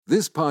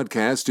This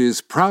podcast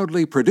is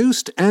proudly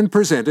produced and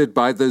presented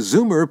by the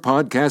ZWIR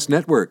Podcast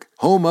Network,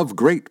 home of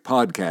great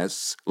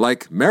podcasts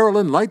like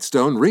Marilyn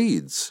Lightstone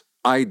Reads,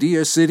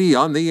 Idea City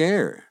on the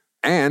Air,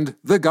 and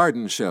The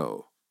Garden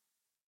Show.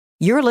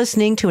 You're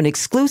listening to an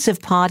exclusive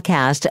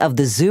podcast of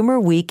the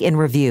ZWIR Week in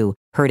Review,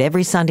 heard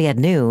every Sunday at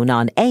noon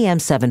on AM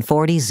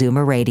 740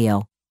 ZWIR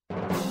Radio.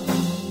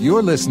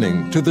 You're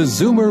listening to the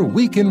ZWIR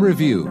Week in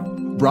Review,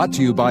 brought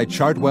to you by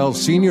Chartwell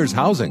Seniors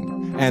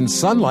Housing and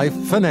Sun Life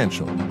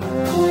Financial.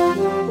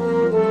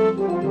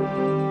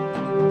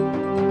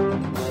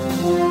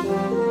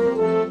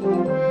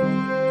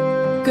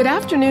 Good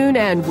afternoon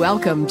and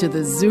welcome to the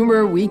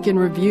ZWIR Week in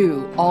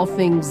Review, all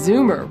things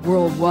ZWIR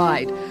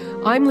worldwide.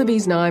 I'm Libby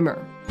Znaimer.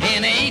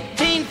 In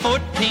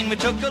 1814 we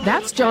took a...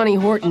 That's Johnny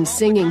Horton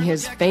singing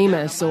his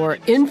famous or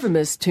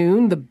infamous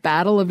tune, The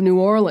Battle of New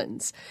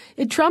Orleans.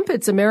 It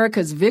trumpets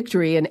America's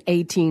victory in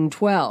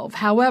 1812.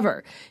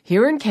 However,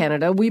 here in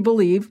Canada, we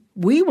believe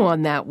we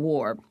won that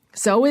war.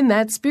 So in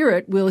that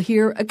spirit, we'll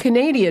hear a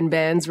Canadian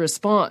band's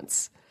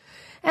response.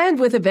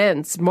 And with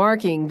events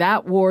marking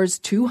that war's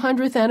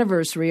 200th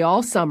anniversary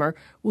all summer,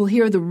 we'll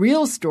hear the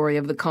real story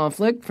of the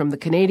conflict from the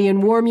Canadian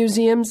War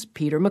Museum's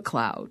Peter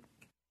Macleod.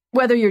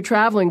 Whether you're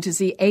traveling to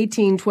see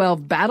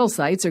 1812 battle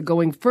sites or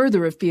going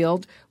further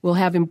afield, we'll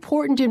have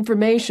important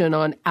information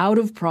on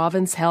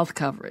out-of-province health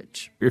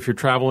coverage. If you're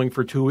traveling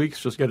for 2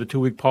 weeks, just get a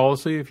 2-week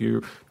policy. If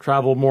you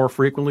travel more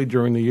frequently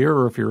during the year,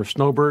 or if you're a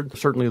snowbird,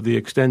 certainly the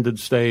extended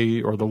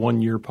stay or the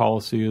 1-year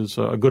policy is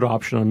a good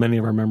option, and many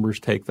of our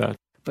members take that.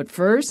 But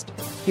first,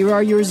 here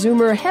are your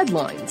ZWIR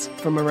headlines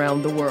from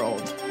around the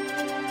world.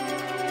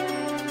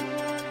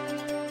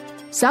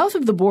 South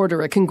of the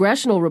border, a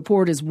congressional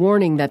report is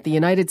warning that the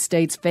United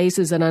States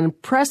faces an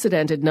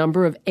unprecedented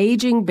number of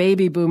aging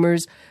baby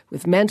boomers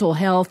with mental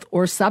health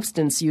or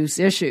substance use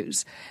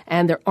issues,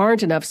 and there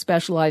aren't enough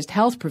specialized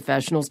health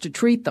professionals to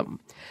treat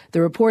them.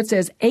 The report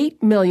says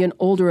 8 million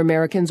older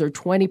Americans, or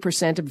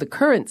 20% of the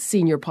current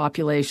senior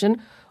population,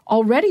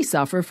 already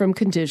suffer from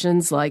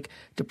conditions like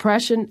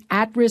depression,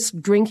 at-risk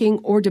drinking,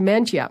 or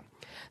dementia.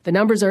 The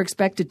numbers are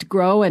expected to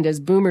grow, and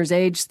as boomers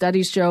age,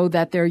 studies show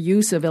that their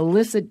use of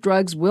illicit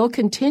drugs will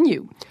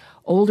continue.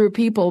 Older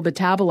people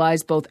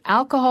metabolize both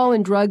alcohol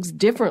and drugs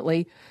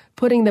differently,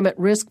 putting them at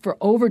risk for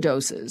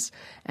overdoses.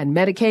 And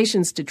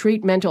medications to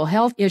treat mental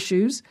health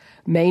issues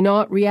may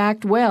not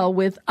react well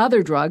with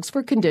other drugs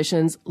for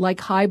conditions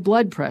like high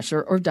blood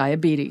pressure or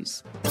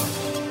diabetes.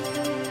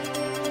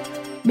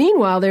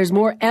 Meanwhile, there's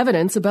more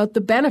evidence about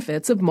the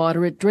benefits of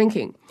moderate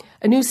drinking.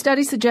 A new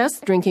study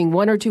suggests drinking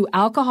 1 or 2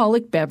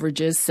 alcoholic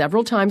beverages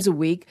several times a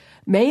week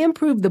may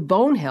improve the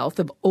bone health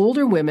of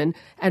older women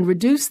and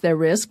reduce their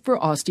risk for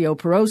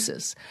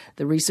osteoporosis.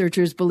 The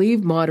researchers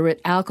believe moderate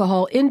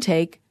alcohol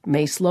intake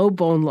may slow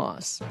bone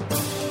loss.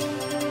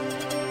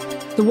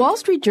 The Wall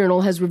Street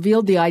Journal has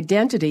revealed the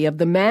identity of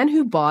the man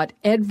who bought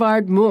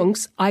Edvard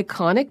Munch's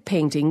iconic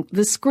painting,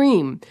 The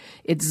Scream.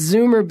 It's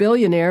ZWIR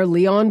billionaire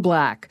Leon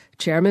Black,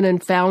 chairman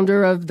and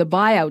founder of the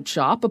buyout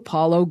shop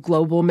Apollo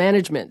Global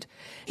Management.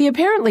 He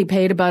apparently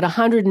paid about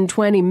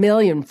 $120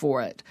 million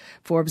for it.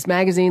 Forbes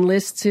magazine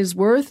lists his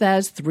worth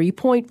as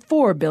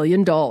 $3.4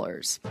 billion.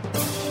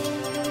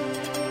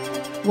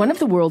 One of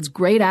the world's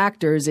great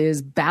actors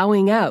is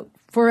bowing out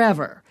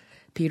forever.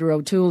 Peter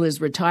O'Toole is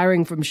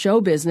retiring from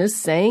show business,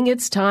 saying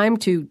it's time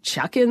to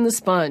chuck in the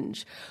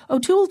sponge.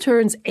 O'Toole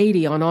turns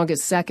 80 on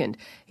August 2nd.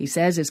 He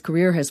says his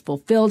career has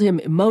fulfilled him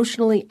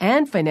emotionally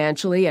and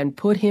financially and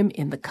put him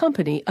in the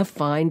company of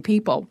fine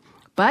people.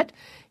 But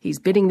he's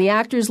bidding the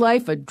actor's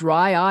life a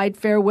dry-eyed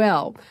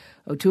farewell.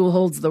 O'Toole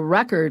holds the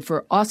record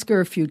for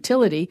Oscar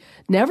futility,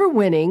 never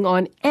winning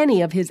on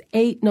any of his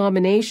 8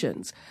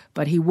 nominations.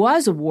 But he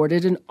was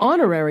awarded an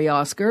honorary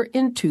Oscar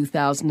in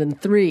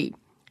 2003.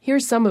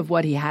 Here's some of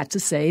what he had to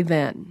say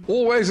then.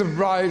 Always a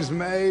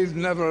bridesmaid,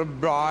 never a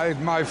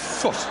bride, my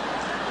foot.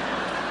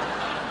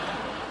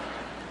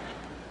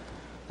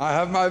 I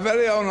have my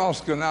very own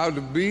Oscar now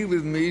to be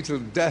with me till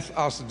death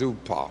us do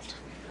part.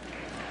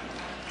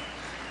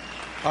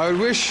 I would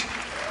wish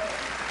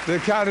the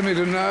Academy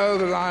to know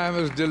that I am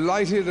as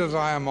delighted as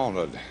I am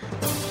honored.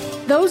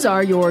 Those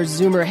are your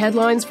ZWIR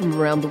headlines from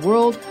around the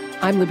world.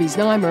 I'm Libby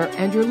Znaimer,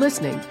 and you're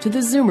listening to the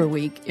ZWIR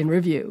Week in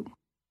Review.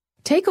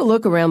 Take a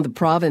look around the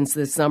province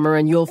this summer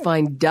and you'll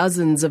find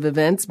dozens of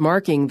events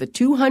marking the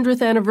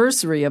 200th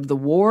anniversary of the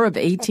War of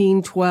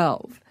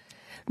 1812.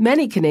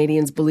 Many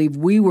Canadians believe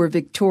we were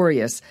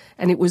victorious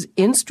and it was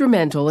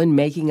instrumental in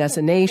making us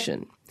a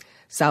nation.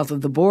 South of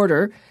the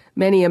border,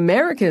 many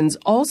Americans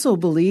also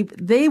believe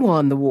they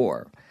won the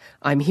war.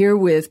 I'm here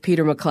with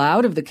Peter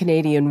Macleod of the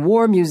Canadian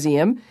War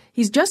Museum.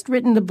 He's just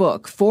written the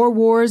book, 4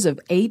 Wars of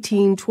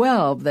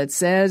 1812, that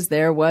says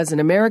there was an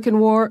American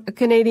war, a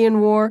Canadian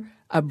war,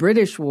 a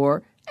British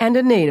war, and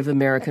a Native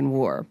American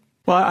war.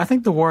 Well, I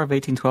think the War of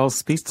 1812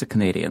 speaks to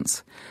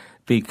Canadians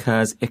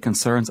because it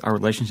concerns our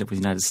relationship with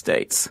the United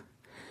States.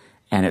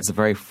 And it's a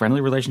very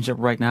friendly relationship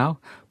right now,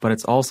 but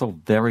it's also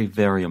very,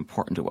 very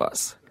important to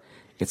us.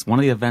 It's one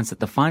of the events that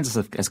defines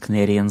us as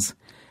Canadians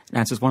and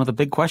answers one of the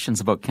big questions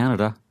about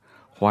Canada.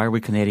 Why are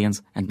we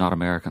Canadians and not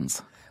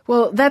Americans?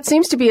 Well, that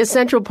seems to be a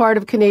central part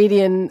of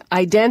Canadian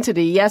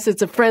identity. Yes,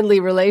 it's a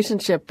friendly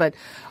relationship, but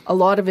a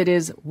lot of it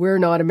is we're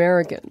not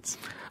Americans.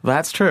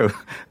 That's true.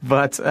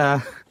 But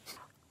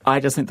I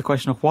just think the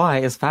question of why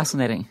is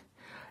fascinating.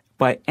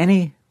 By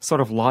any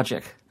sort of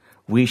logic,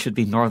 we should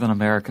be Northern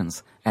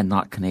Americans and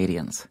not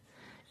Canadians.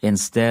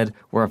 Instead,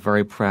 we're a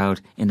very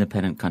proud,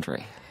 independent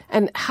country.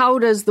 And how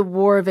does the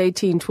War of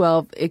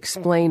 1812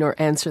 explain or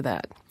answer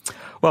that?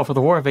 Well, for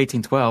the War of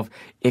 1812,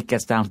 it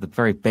gets down to the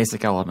very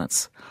basic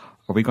elements.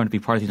 Are we going to be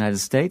part of the United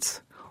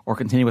States or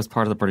continue as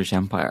part of the British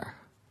Empire?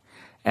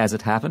 As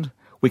it happened,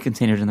 we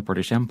continued in the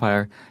British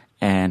Empire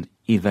and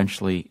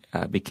eventually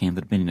became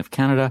the Dominion of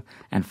Canada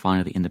and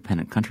finally the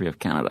independent country of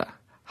Canada.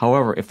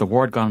 However, if the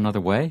war had gone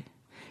another way,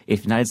 if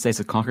the United States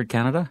had conquered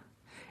Canada,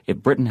 if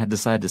Britain had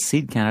decided to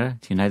cede Canada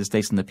to the United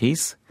States in the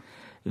peace,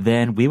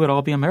 then we would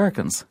all be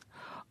Americans.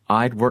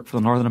 I'd work for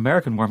the Northern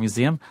American War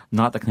Museum,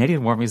 not the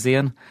Canadian War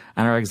Museum,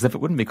 and our exhibit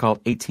wouldn't be called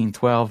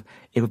 1812,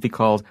 it would be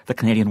called the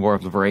Canadian War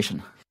of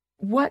Liberation.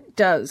 What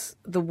does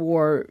the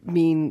war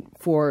mean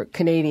for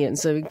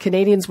Canadians? I mean,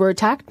 Canadians were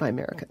attacked by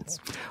Americans.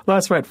 Well,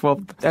 that's right.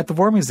 Well, at the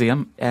War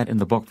Museum and in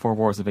the book 4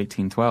 Wars of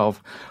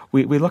 1812,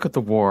 we look at the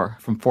war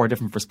from 4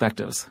 different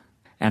perspectives.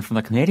 And from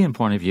the Canadian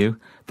point of view,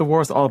 the war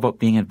is all about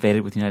being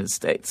invaded with the United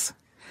States.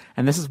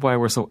 And this is why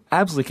we're so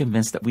absolutely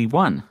convinced that we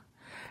won.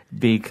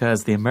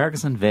 Because the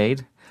Americans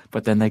invade,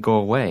 but then they go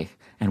away,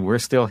 and we're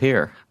still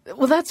here.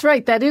 Well, that's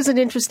right. That is an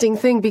interesting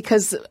thing,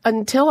 because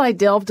until I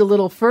delved a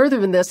little further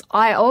in this,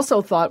 I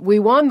also thought we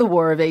won the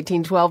War of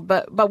 1812,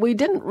 but we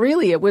didn't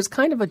really. It was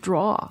kind of a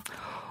draw.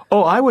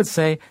 Oh, I would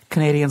say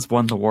Canadians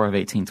won the War of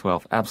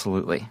 1812,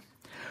 absolutely.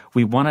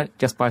 We won it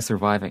just by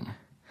surviving.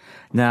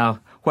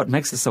 Now, what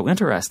makes it so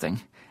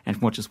interesting,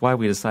 and which is why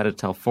we decided to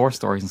tell 4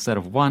 stories instead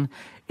of 1,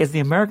 is the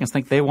Americans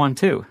think they won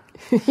too.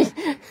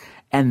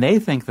 And they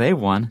think they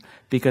won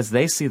because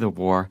they see the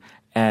war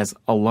as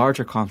a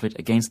larger conflict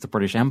against the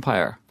British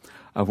Empire,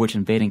 of which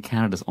invading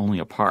Canada is only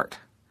a part.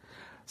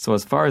 So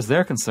as far as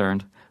they're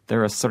concerned,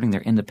 they're asserting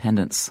their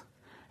independence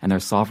and their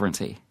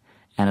sovereignty.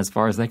 And as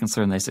far as they're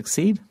concerned, they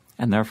succeed,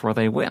 and therefore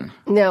they win.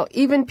 Now,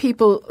 even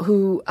people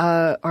who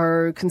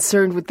are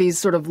concerned with these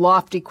sort of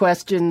lofty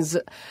questions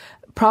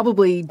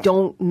probably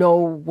don't know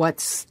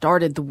what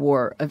started the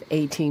War of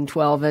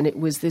 1812, and it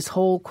was this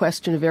whole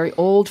question, a very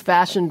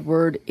old-fashioned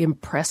word,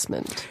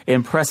 impressment.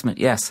 Impressment,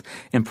 yes.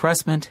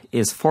 Impressment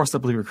is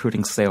forcibly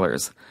recruiting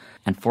sailors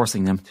and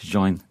forcing them to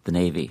join the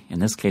Navy, in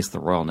this case the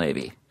Royal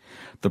Navy.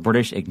 The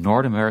British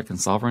ignored American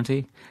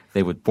sovereignty.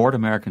 They would board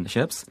American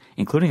ships,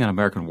 including an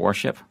American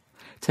warship,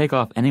 take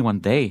off anyone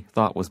they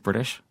thought was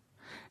British,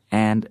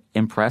 and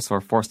impress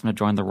or force them to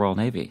join the Royal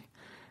Navy.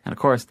 And of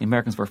course, the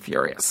Americans were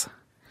furious.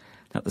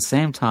 Now, at the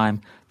same time,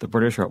 the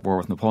British are at war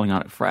with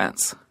Napoleonic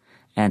France.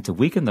 And to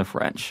weaken the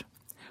French,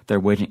 they're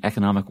waging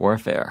economic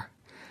warfare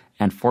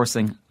and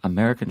forcing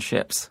American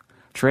ships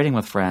trading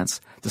with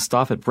France to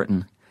stop at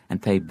Britain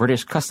and pay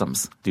British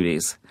customs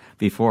duties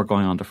before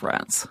going on to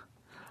France.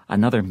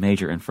 Another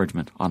major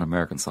infringement on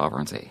American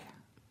sovereignty.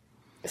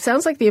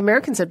 Sounds like the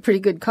Americans had pretty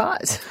good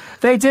cause.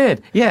 They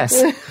did,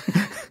 yes.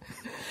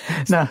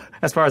 Now,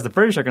 as far as the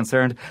British are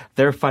concerned,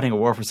 they're fighting a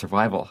war for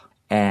survival.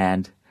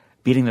 And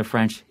beating the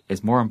French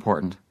is more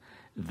important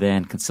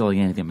than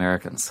conciliating the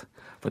Americans.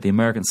 But the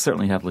Americans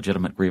certainly have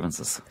legitimate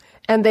grievances.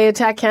 And they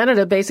attack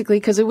Canada basically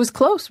because it was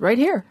close, right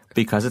here.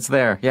 Because it's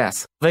there,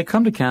 yes. They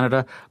come to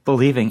Canada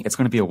believing it's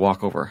going to be a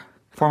walkover.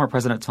 Former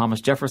President Thomas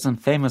Jefferson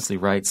famously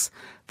writes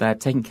that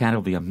taking Canada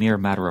will be a mere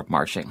matter of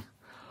marching.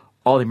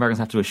 All the Americans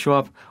have to do is show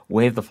up,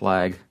 wave the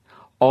flag.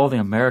 All the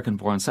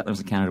American-born settlers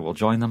in Canada will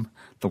join them.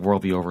 The war will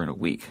be over in a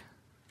week.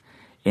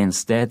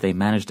 Instead, they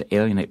managed to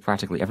alienate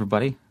practically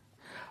everybody.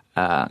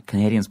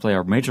 Canadians play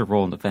a major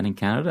role in defending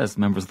Canada as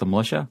members of the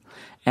militia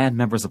and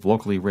members of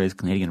locally raised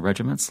Canadian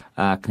regiments.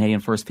 Canadian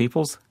First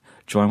Peoples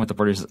join with the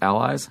British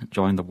allies,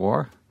 join the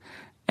war.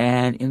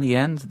 And in the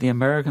end, the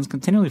Americans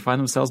continually find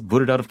themselves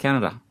booted out of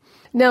Canada.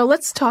 Now,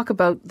 let's talk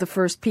about the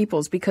First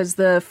Peoples, because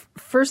the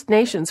First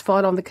Nations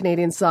fought on the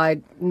Canadian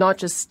side, not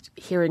just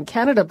here in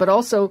Canada, but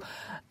also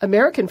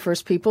American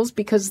First Peoples,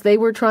 because they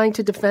were trying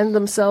to defend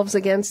themselves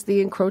against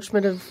the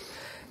encroachment of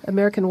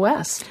American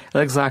West.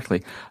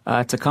 Exactly.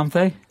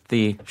 Tecumseh,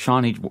 the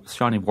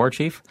Shawnee war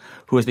chief,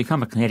 who has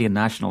become a Canadian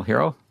national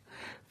hero,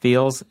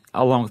 feels,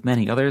 along with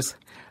many others,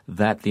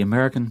 that the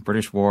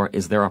American-British war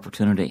is their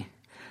opportunity.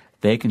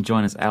 They can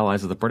join as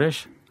allies of the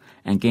British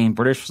and gain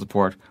British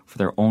support for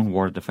their own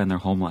war to defend their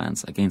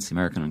homelands against the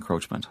American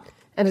encroachment.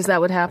 And is that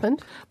what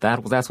happened?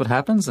 That's what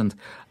happens, and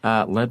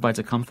led by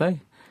Tecumseh,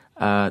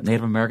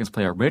 Native Americans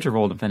play a major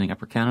role in defending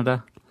Upper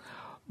Canada,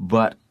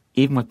 but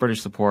even with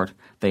British support,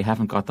 they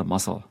haven't got the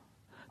muscle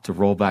to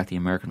roll back the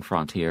American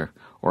frontier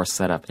or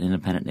set up an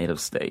independent Native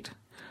state.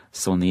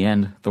 So in the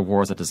end, the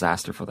war is a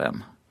disaster for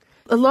them.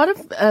 A lot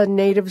of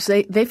Natives,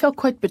 they felt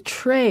quite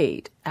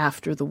betrayed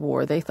after the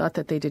war. They thought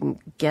that they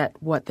didn't get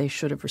what they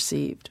should have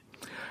received.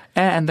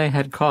 And they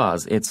had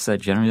cause. It's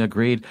generally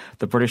agreed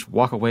the British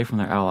walk away from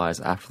their allies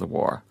after the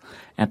war,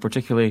 and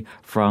particularly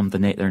from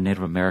their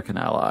Native American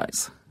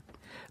allies.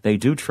 They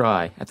do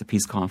try at the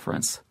Peace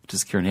Conference to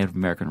secure Native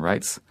American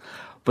rights,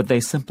 but they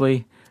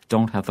simply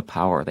don't have the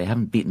power. They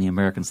haven't beaten the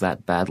Americans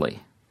that badly.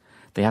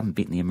 They haven't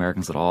beaten the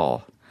Americans at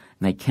all.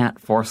 And they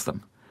can't force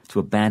them to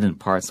abandon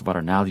parts of what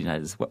are now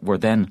what were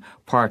then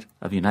part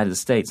of the United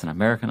States in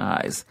American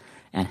eyes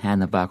and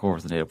hand them back over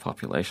to the Native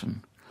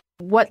population.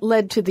 What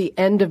led to the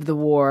end of the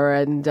war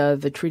and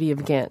the Treaty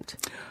of Ghent?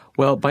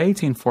 Well, by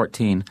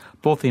 1814,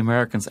 both the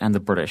Americans and the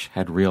British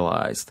had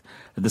realized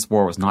that this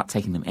war was not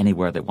taking them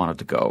anywhere they wanted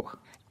to go.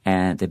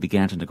 And they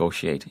began to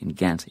negotiate in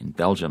Ghent, in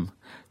Belgium,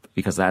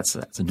 because that's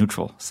a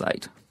neutral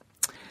site.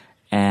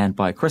 And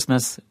by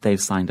Christmas,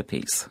 they've signed a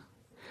peace,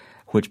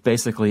 which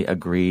basically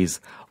agrees,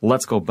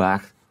 let's go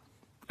back.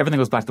 Everything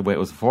goes back the way it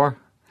was before,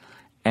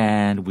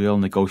 and we'll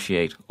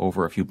negotiate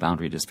over a few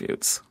boundary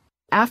disputes.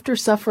 After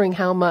suffering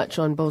how much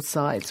on both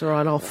sides, or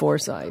on all four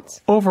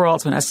sides? Overall,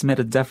 it's an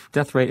estimated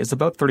death rate is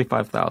about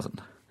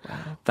 35,000. Wow.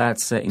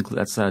 That's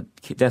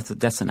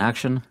deaths in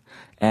action,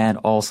 and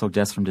also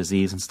deaths from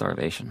disease and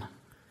starvation.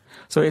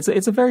 So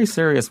it's a very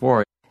serious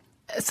war.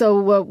 So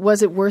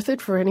was it worth it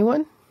for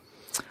anyone?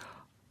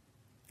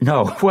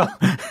 No. Well,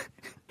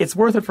 it's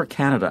worth it for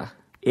Canada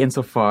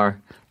insofar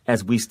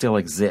as we still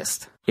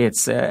exist.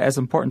 It's as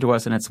important to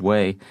us in its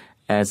way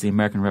as the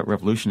American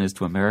Revolution is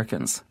to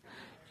Americans,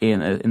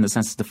 in the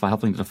sense of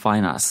helping to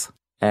define us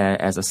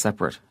as a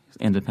separate,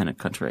 independent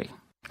country.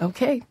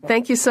 Okay.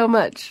 Thank you so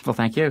much. Well,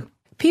 thank you.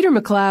 Peter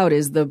Macleod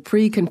is the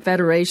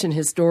pre-Confederation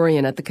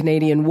historian at the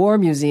Canadian War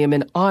Museum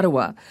in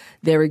Ottawa.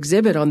 Their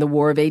exhibit on the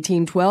War of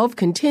 1812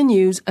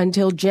 continues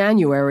until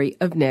January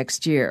of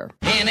next year.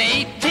 In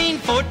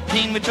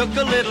 1814, we took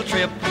a little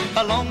trip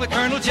along with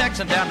Colonel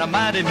Jackson down the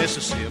mighty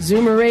Mississippi.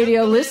 Zoomer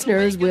Radio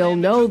listeners will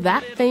know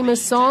that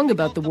famous song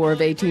about the War of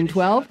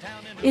 1812.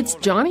 It's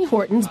Johnny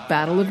Horton's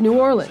Battle of New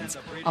Orleans.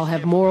 I'll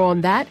have more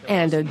on that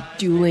and a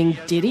dueling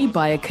ditty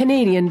by a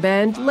Canadian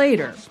band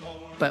later.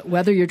 But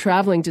whether you're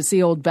traveling to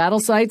see old battle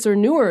sites or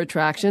newer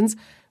attractions,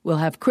 we'll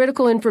have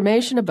critical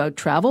information about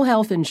travel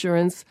health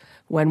insurance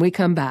when we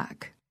come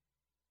back.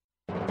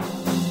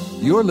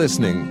 You're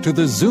listening to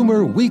the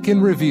Zoomer Week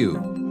in Review,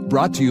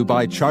 brought to you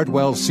by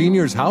Chartwell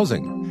Seniors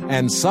Housing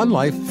and Sun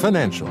Life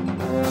Financial.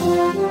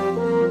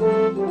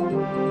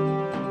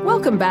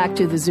 Welcome back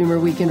to the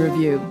Zoomer Week in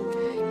Review.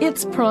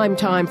 It's prime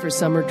time for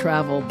summer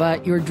travel,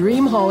 but your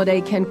dream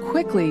holiday can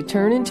quickly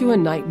turn into a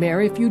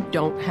nightmare if you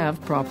don't have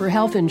proper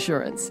health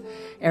insurance.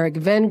 Eric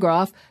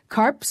Vengroff,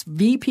 CARP's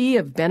VP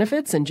of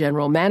Benefits and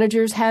General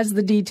Managers, has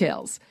the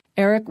details.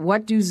 Eric,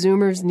 what do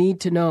Zoomers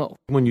need to know?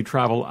 When you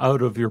travel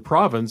out of your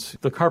province,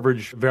 the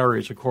coverage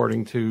varies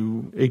according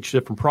to each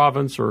different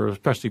province, or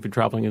especially if you're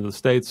traveling into the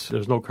States,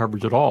 there's no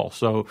coverage at all.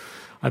 So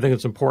I think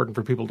it's important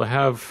for people to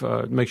have,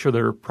 make sure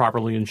they're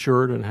properly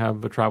insured and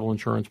have a travel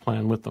insurance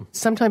plan with them.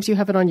 Sometimes you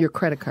have it on your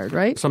credit card,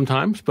 right?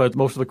 Sometimes, but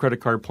most of the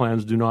credit card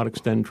plans do not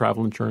extend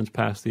travel insurance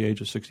past the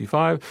age of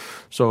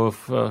 65. So if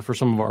for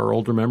some of our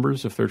older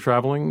members, if they're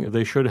traveling,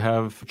 they should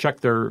have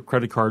checked their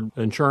credit card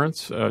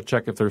insurance,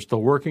 check if they're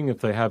still working, if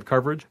they have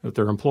coverage, if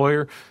their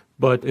employer.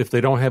 But if they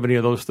don't have any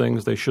of those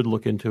things, they should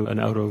look into an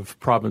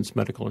out-of-province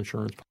medical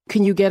insurance.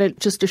 Can you get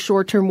just a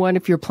short-term one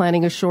if you're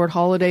planning a short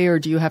holiday, or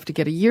do you have to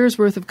get a year's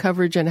worth of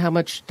coverage, and how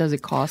much does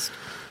it cost?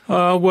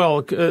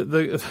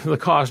 The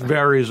cost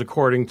varies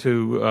according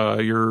to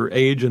your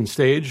age and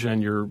stage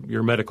and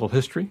your medical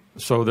history.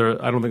 So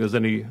I don't think there's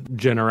any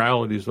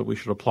generalities that we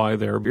should apply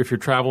there. If you're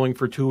traveling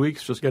for 2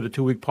 weeks, just get a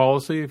 2-week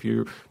policy. If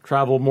you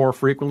travel more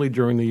frequently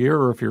during the year,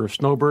 or if you're a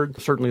snowbird,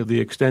 certainly the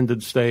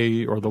extended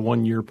stay or the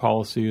 1-year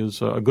policy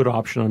is a good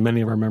option, and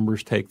many of our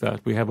members take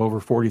that. We have over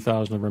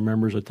 40,000 of our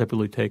members that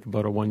typically take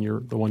about the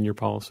 1-year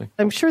policy.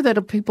 I'm sure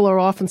that people are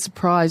often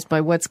surprised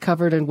by what's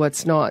covered and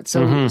what's not.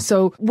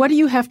 So what do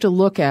you have to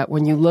look at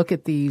when you look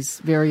at these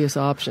various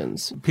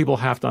options? People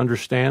have to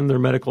understand their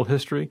medical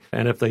history,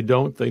 and if they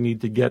don't, they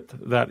need to get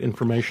that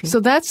information. So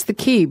that's the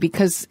key,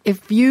 because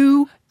if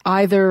you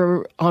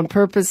either on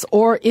purpose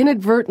or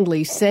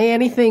inadvertently say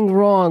anything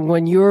wrong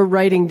when you're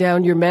writing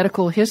down your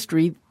medical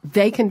history,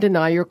 they can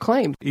deny your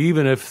claim.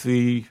 Even if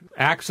the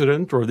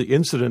accident or the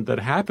incident that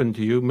happened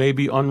to you may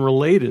be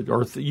unrelated,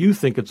 or you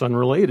think it's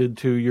unrelated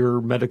to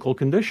your medical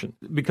condition.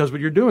 Because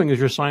what you're doing is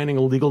you're signing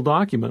a legal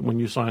document when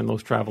you sign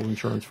those travel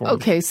insurance forms.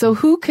 Okay, so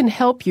who can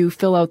help you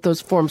fill out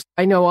those forms?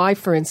 I know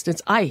for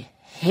instance, I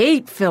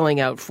hate filling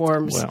out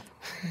forms. Well,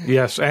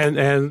 yes,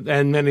 and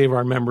many of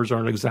our members are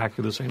in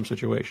exactly the same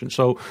situation.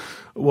 So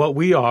what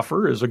we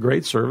offer is a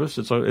great service.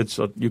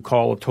 You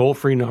call a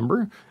toll-free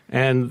number,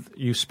 and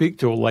you speak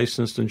to a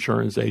licensed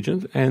insurance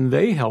agent, and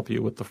they help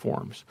you with the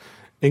forms,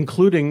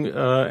 including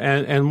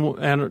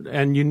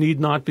and you need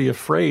not be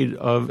afraid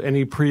of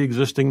any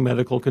pre-existing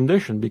medical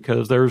condition,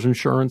 because there's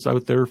insurance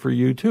out there for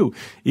you too,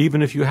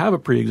 even if you have a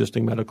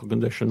pre-existing medical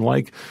condition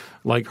like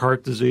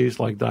heart disease,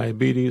 like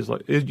diabetes.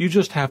 You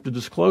just have to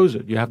disclose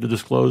it. You have to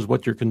disclose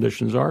what your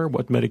conditions are,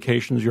 what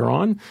medications you're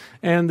on,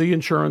 and the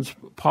insurance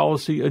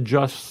policy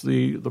adjusts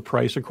the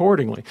price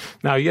accordingly.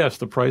 Now, yes,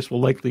 the price will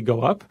likely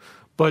go up,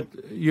 but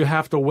you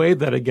have to weigh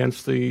that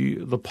against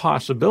the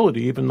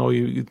possibility, even though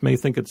you may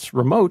think it's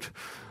remote,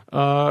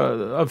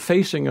 of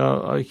facing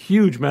a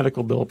huge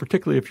medical bill,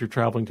 particularly if you're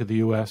traveling to the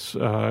U.S.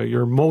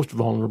 You're most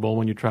vulnerable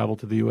when you travel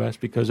to the U.S.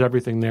 because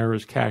everything there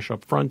is cash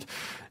up front,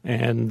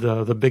 and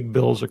the big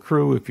bills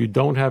accrue. If you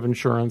don't have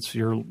insurance,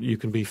 you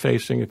can be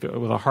facing, with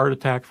a heart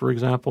attack, for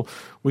example.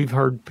 We've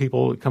heard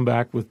people come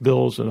back with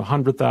bills of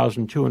 $100,000,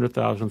 $200,000,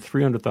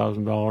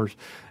 $300,000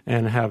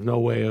 and have no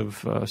way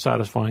of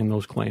satisfying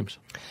those claims.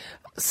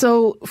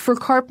 So for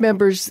CARP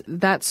members,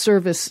 that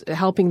service,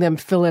 helping them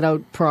fill it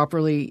out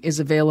properly, is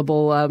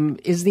available.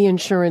 Is the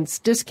insurance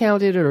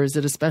discounted, or is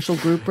it a special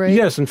group rate?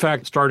 Yes. In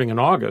fact, starting in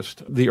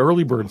August, the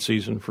early bird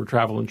season for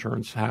travel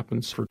insurance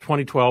happens for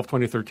 2012,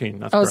 2013.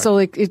 That's correct. So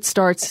it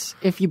starts,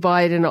 if you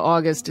buy it in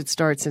August, it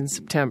starts in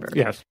September.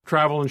 Yes.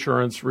 Travel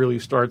insurance really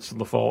starts in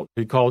the fall.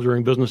 You call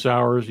during business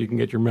hours, you can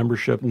get your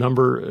membership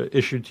number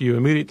issued to you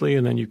immediately,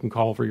 and then you can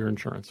call for your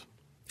insurance.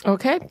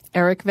 Okay.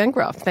 Eric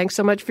Vengroff, thanks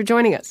so much for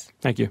joining us.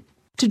 Thank you.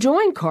 To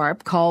join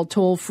CARP, call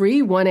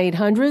toll-free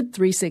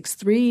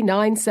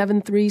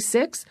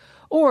 1-800-363-9736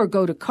 or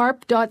go to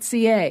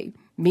carp.ca.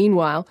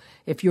 Meanwhile,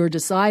 if you're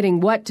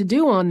deciding what to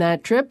do on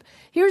that trip,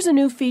 here's a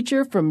new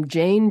feature from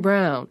Jane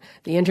Brown,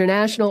 the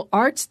International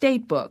Arts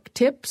Datebook,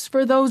 tips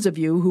for those of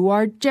you who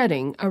are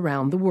jetting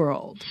around the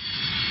world.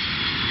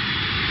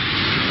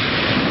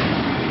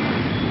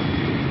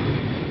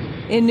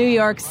 In New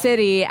York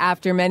City,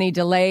 after many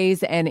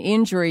delays and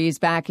injuries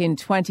back in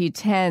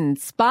 2010,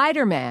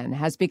 Spider-Man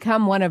has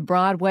become one of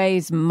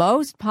Broadway's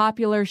most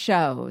popular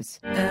shows.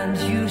 And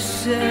you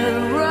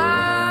said,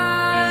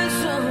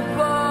 rise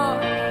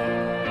above,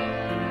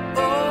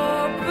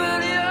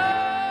 open your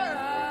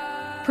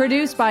eyes.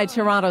 Produced by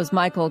Toronto's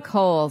Michael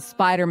Cole,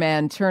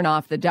 Spider-Man Turn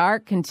Off the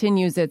Dark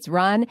continues its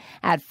run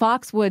at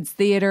Foxwoods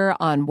Theatre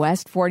on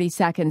West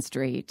 42nd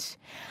Street.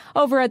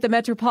 Over at the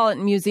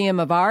Metropolitan Museum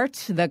of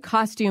Art, the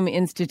Costume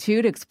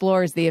Institute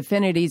explores the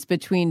affinities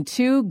between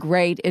two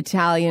great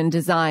Italian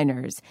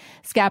designers.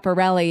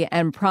 Schiaparelli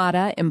and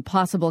Prada,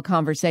 Impossible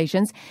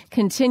Conversations,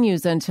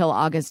 continues until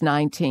August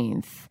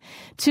 19th.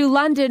 To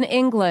London,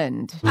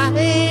 England. I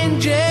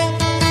ain't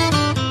jet.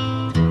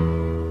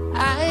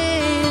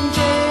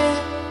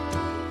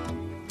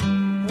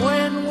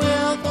 When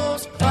will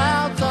those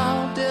clouds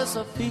all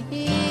disappear?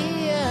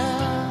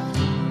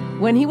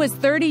 When he was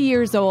 30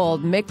 years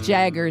old, Mick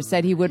Jagger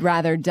said he would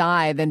rather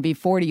die than be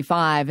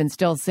 45 and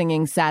still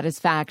singing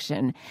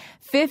Satisfaction.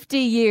 50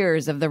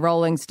 years of the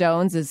Rolling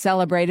Stones is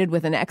celebrated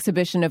with an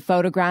exhibition of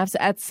photographs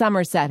at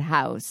Somerset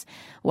House.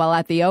 While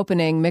at the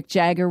opening, Mick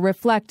Jagger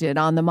reflected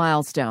on the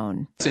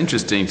milestone. It's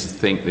interesting to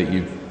think that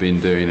you've been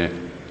doing it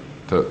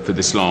for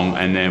this long,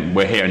 and then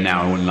we're here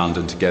now in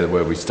London together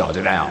where we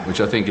started out,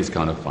 which I think is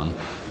kind of fun.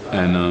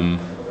 And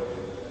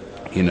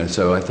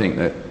so I think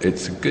that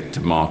it's good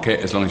to mark it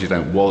as long as you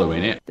don't wallow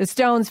in it. The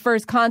Stones'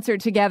 first concert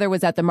together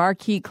was at the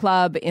Marquee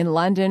Club in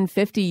London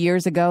 50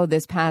 years ago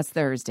this past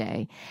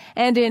Thursday.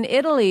 And in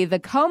Italy, the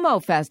Como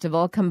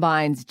Festival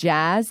combines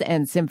jazz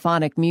and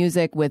symphonic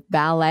music with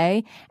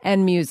ballet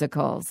and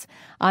musicals.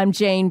 I'm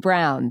Jane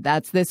Brown.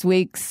 That's this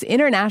week's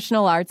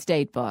International Arts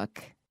Datebook.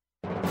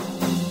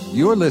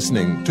 You're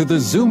listening to the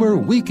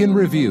Zoomer Week in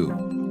Review,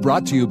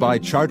 brought to you by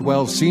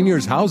Chartwell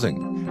Seniors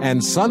Housing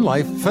and Sun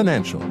Life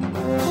Financial.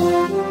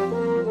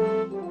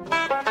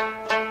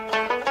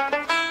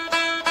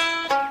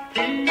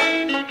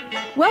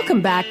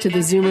 Welcome back to the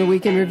Zoomer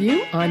Week in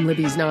Review. I'm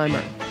Libby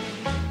Znaimer.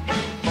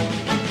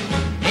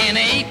 In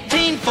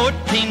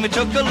 1814, we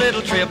took a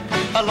little trip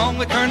along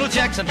with Colonel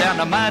Jackson down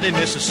the mighty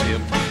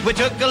Mississippi. We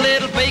took a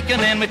little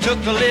bacon and we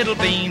took a little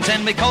beans,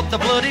 and we caught the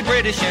bloody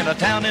British in a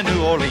town in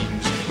New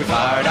Orleans. We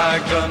fired our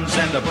guns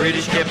and the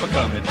British kept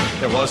a-coming.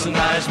 There wasn't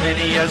as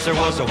many as there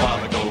was a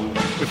while ago.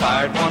 We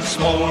fired once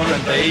more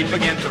and they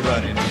began to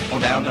run it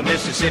on down the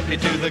Mississippi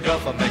to the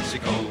Gulf of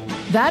Mexico.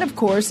 That, of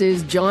course,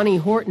 is Johnny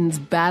Horton's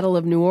Battle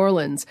of New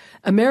Orleans,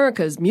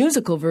 America's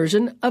musical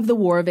version of the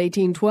War of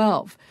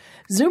 1812.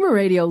 Zoomer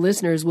Radio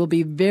listeners will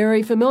be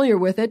very familiar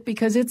with it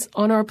because it's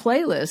on our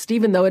playlist,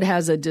 even though it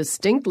has a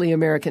distinctly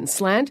American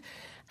slant.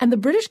 And the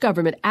British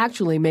government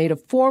actually made a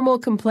formal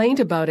complaint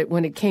about it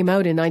when it came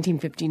out in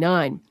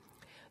 1959.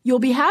 You'll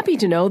be happy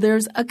to know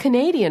there's a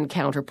Canadian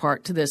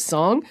counterpart to this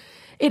song.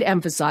 It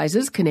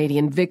emphasizes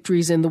Canadian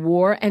victories in the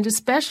war and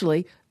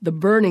especially the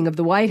burning of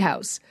the White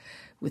House.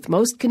 With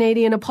most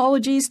Canadian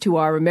apologies to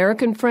our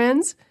American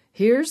friends,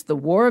 here's The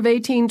War of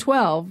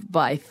 1812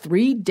 by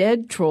Three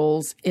Dead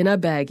Trolls in a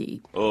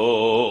Baggie. Oh,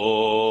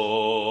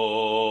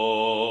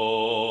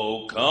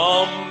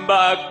 come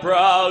back,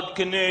 proud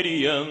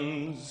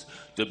Canadians,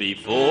 to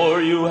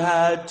before you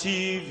had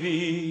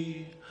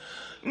TV.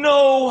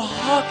 No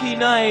hockey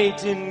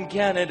night in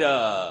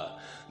Canada.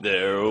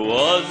 There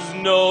was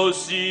no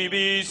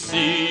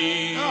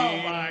CBC. Oh,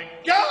 my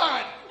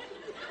God!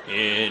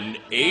 In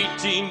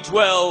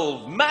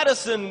 1812,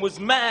 Madison was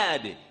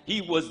mad. He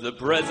was the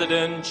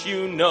president,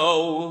 you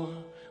know.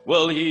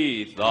 Well,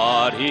 he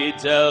thought he'd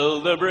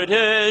tell the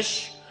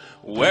British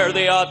where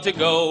they ought to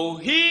go.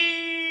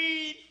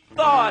 He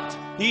thought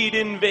he'd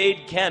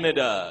invade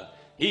Canada.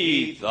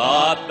 He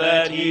thought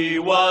that he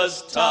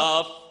was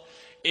tough.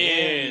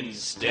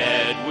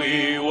 Instead,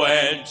 we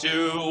went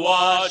to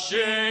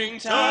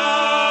Washington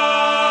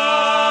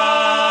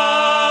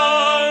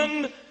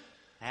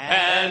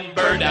and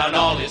burned down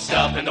all his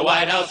stuff in the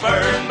White House.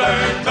 Burn,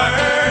 burn,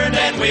 burn,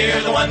 and we're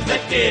the ones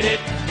that did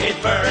it. It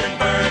burned,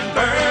 burned,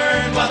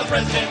 burned, while the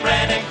president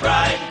ran and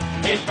cried.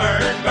 It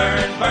burned,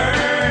 burned,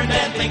 burned,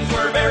 and things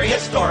were very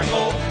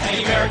historical. And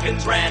the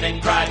Americans ran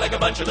and cried like a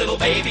bunch of little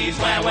babies.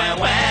 Wah, wah,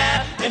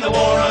 wah, in the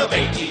War of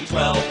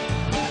 1812.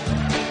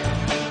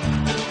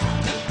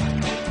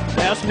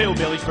 Past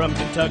hillbillies from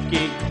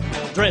Kentucky,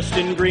 dressed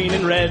in green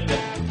and red,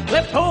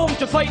 left home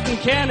to fight in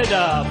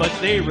Canada, but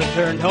they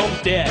returned home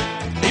dead.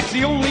 It's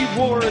the only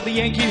war the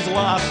Yankees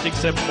lost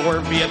except for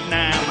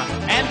Vietnam.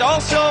 And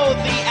also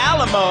the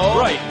Alamo.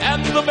 Right,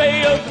 and the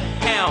Bay of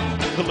Ham.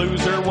 The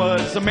loser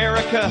was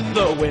America,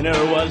 the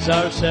winner was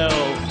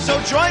ourselves.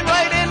 So join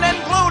right in and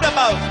gloat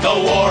about the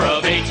War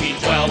of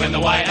 1812 in the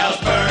White House.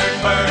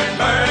 Burn, burn,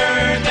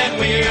 burn, and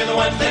we're the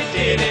ones that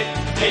did it.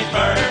 It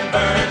burned,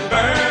 burned,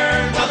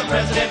 burned, while the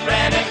president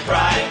ran and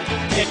cried.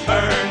 It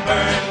burned,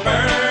 burned,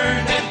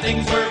 burned, and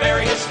things were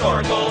very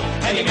historical.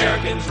 And the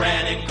Americans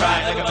ran and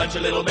cried like a bunch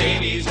of little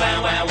babies.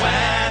 Wah, wah,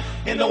 wah,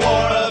 in the War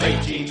of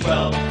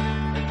 1812.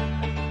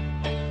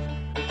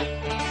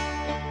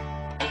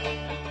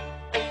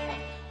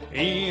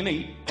 In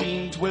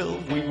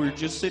 1812, we were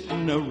just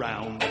sitting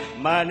around,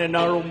 minding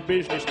our own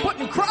business,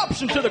 putting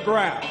crops into the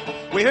ground.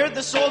 We heard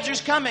the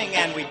soldiers coming,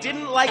 and we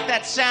didn't like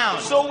that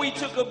sound. So we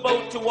took a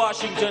boat to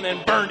Washington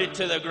and burned it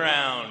to the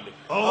ground.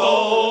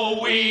 Oh,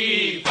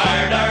 we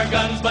fired our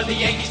guns, but the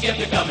Yankees kept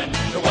it coming.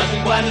 There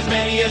wasn't quite as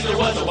many as there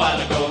was a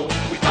while ago.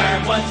 We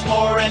fired once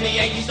more, and the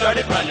Yankees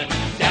started running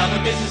down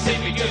the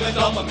Mississippi to the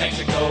Gulf of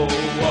Mexico. Whoa,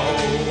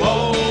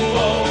 whoa,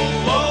 whoa,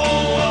 whoa,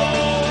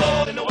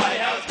 whoa. In the White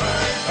House,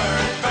 burn,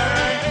 burn,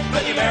 burn,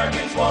 but the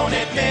Americans won't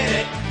admit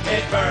it.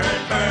 It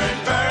burned,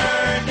 burned,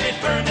 burned, it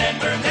burned and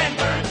burned and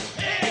burned.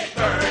 It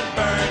burned,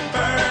 burned,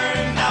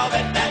 burned, now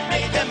that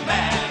made them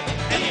mad.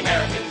 And the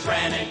Americans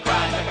ran and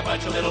cried like a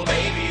bunch of little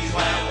babies.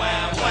 Wah,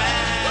 wah, wah.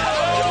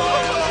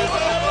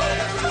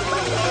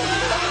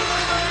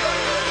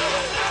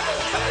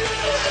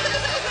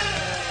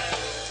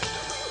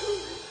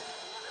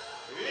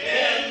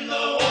 In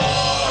the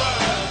War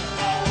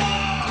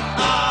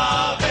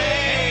of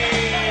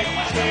 1812.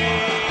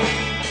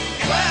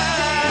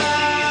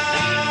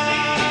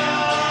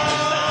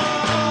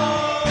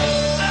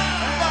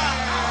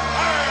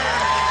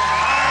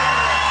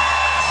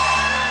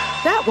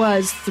 That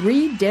was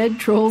Three Dead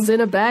Trolls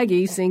in a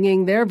Baggie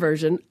singing their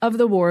version of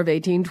the War of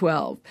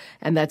 1812.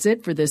 And that's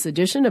it for this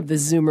edition of the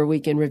Zoomer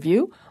Week in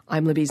Review.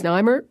 I'm Libby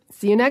Znaimer.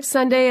 See you next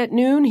Sunday at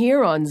noon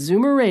here on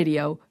Zoomer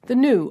Radio, the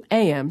new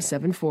AM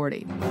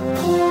 740.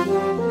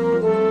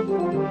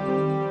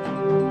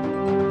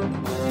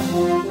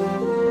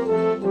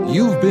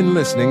 You've been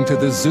listening to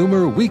the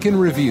Zoomer Week in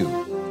Review,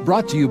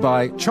 brought to you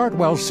by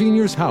Chartwell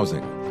Seniors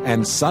Housing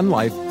and Sun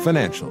Life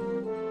Financial.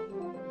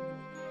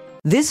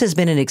 This has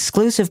been an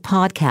exclusive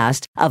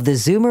podcast of the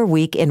Zoomer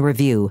Week in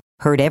Review,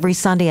 heard every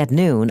Sunday at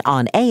noon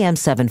on AM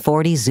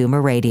 740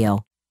 Zoomer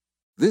Radio.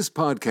 This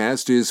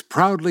podcast is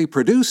proudly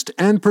produced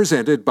and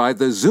presented by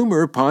the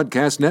Zoomer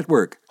Podcast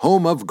Network,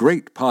 home of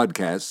great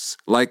podcasts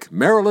like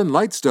Marilyn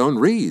Lightstone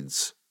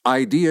Reads,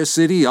 Idea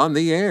City on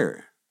the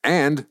Air,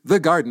 and The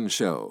Garden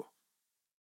Show.